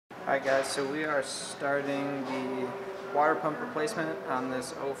Alright guys, so we are starting the water pump replacement on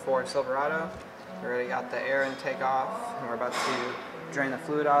this 04 Silverado. We already got the air intake off and we're about to drain the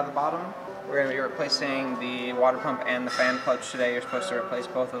fluid out of the bottom. We're going to be replacing the water pump and the fan clutch today. You're supposed to replace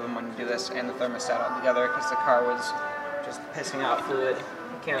both of them when you do this, and the thermostat all together because the car was just pissing out fluid.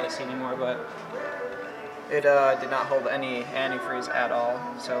 You can't really see anymore, but it did not hold any antifreeze at all,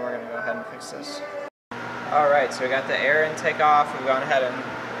 so we're going to go ahead and fix this. Alright, so we got the air intake off. We've gone ahead and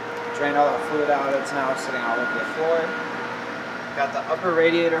drained all the fluid out. It's now sitting all over the floor. Got the upper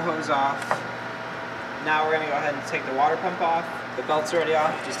radiator hose off. Now we're going to go ahead and take the water pump off. The belt's already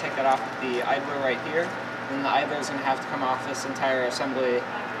off. Just take that off with the idler right here. Then the idler is going to have to come off this entire assembly. You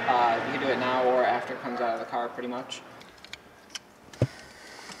can do it now or after it comes out of the car, pretty much.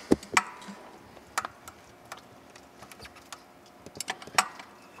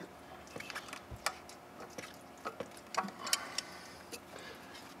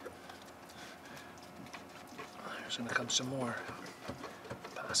 There's going to come some more,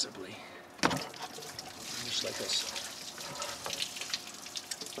 possibly, just like this.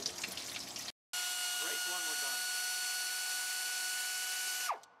 Right one, we're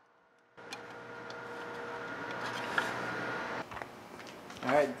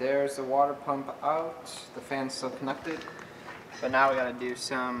done. Alright, there's the water pump out. The fan's still connected. But now we got to do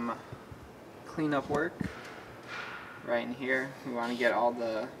some cleanup work right in here. We want to get all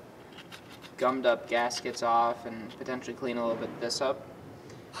the gummed up gaskets off and potentially clean a little bit of this up.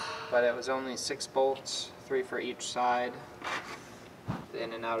 But it was only 6 bolts, 3 for each side,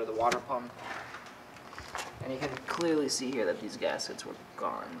 in and out of the water pump. And you can clearly see here that these gaskets were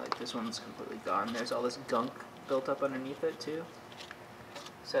gone. Like, this one's completely gone. There's all this gunk built up underneath it too.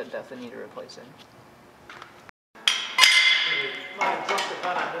 So it definitely needed replacing.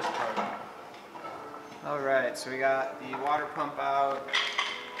 Alright, so we got the water pump out.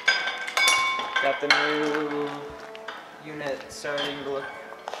 Got the new unit starting to look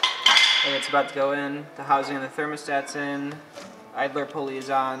like it's about to go in. The housing and the thermostat's in. Idler pulley is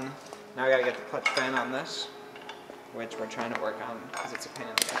on. Now we gotta get the clutch fan on this, which we're trying to work on because it's a pain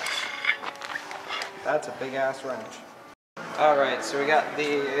in the ass. That's a big ass wrench. Alright, so we got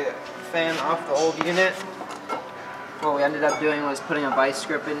the fan off the old unit. What we ended up doing was putting a vice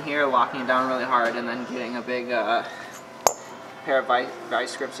grip in here, locking it down really hard, and then getting a big pair of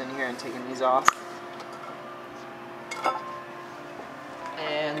vice grips in here and taking these off.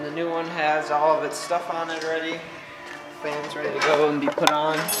 And the new one has all of its stuff on it already. Fan's ready to go and be put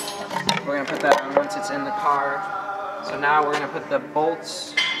on. We're going to put that on once it's in the car. So now we're going to put the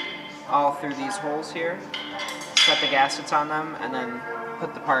bolts all through these holes here, set the gaskets on them, and then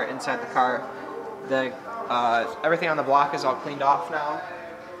put the part inside the car. Everything on the block is all cleaned off now.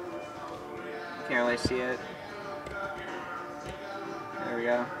 You can't really see it. There we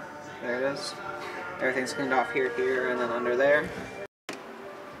go. There it is. Everything's cleaned off here, and then under there.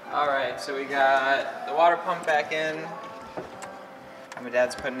 Alright, so we got the water pump back in. My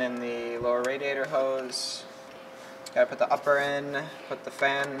dad's putting in the lower radiator hose. Gotta put the upper in, put the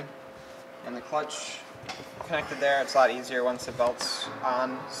fan and the clutch connected there. It's a lot easier once the belt's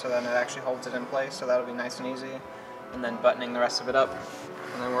on, so then it actually holds it in place, so that'll be nice and easy. And then buttoning the rest of it up,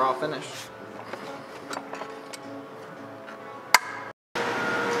 and then we're all finished.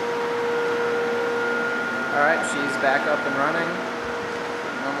 Alright, she's back up and running.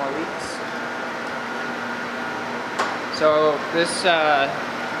 No more leaks. So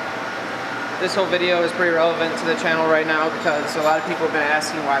this whole video is pretty relevant to the channel right now because a lot of people have been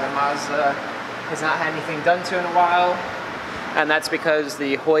asking why the Mazda has not had anything done to in a while. And that's because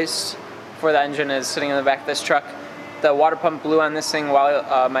the hoist for the engine is sitting in the back of this truck. The water pump blew on this thing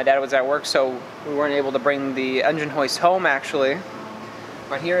while my dad was at work, so we weren't able to bring the engine hoist home actually.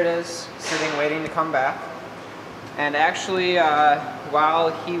 But here it is, sitting waiting to come back. And actually,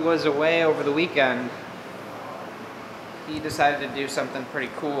 while he was away over the weekend, he decided to do something pretty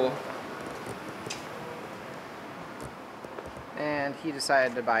cool. And he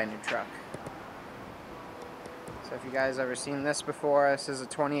decided to buy a new truck. So if you guys ever seen this before, this is a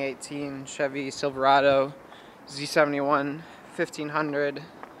 2018 Chevy Silverado Z71 1500.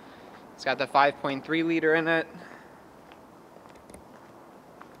 It's got the 5.3 liter in it.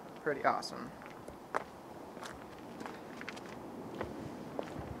 Pretty awesome.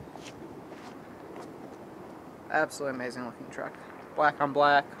 Absolutely amazing looking truck. Black on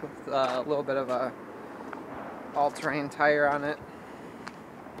black with a little bit of a all-terrain tire on it.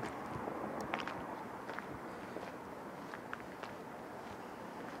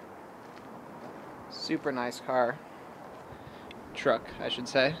 Super nice car. Truck, I should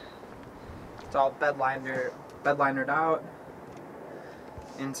say. It's all bed linered out.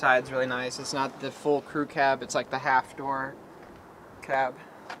 Inside's really nice. It's not the full crew cab, it's like the half door cab.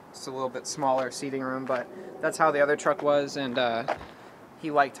 It's a little bit smaller seating room, but that's how the other truck was, and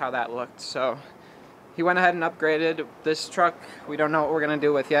he liked how that looked. So he went ahead and upgraded this truck. We don't know what we're gonna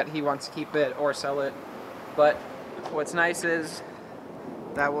do with yet. He wants to keep it or sell it. But what's nice is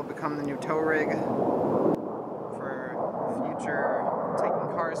that will become the new tow rig for future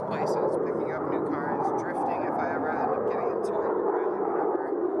taking cars places, picking up new cars, drifting if I ever end up getting into it, or rally, whatever.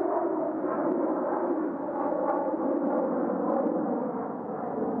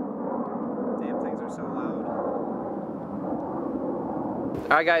 Damn, things are so loud.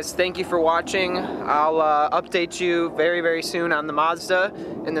 Alright guys, thank you for watching. I'll update you very, very soon on the Mazda.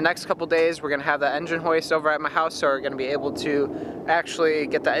 In the next couple days, we're going to have the engine hoist over at my house, so we're going to be able to actually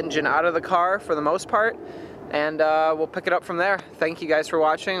get the engine out of the car for the most part, and we'll pick it up from there. Thank you guys for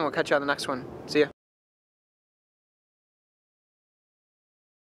watching, and we'll catch you on the next one. See ya.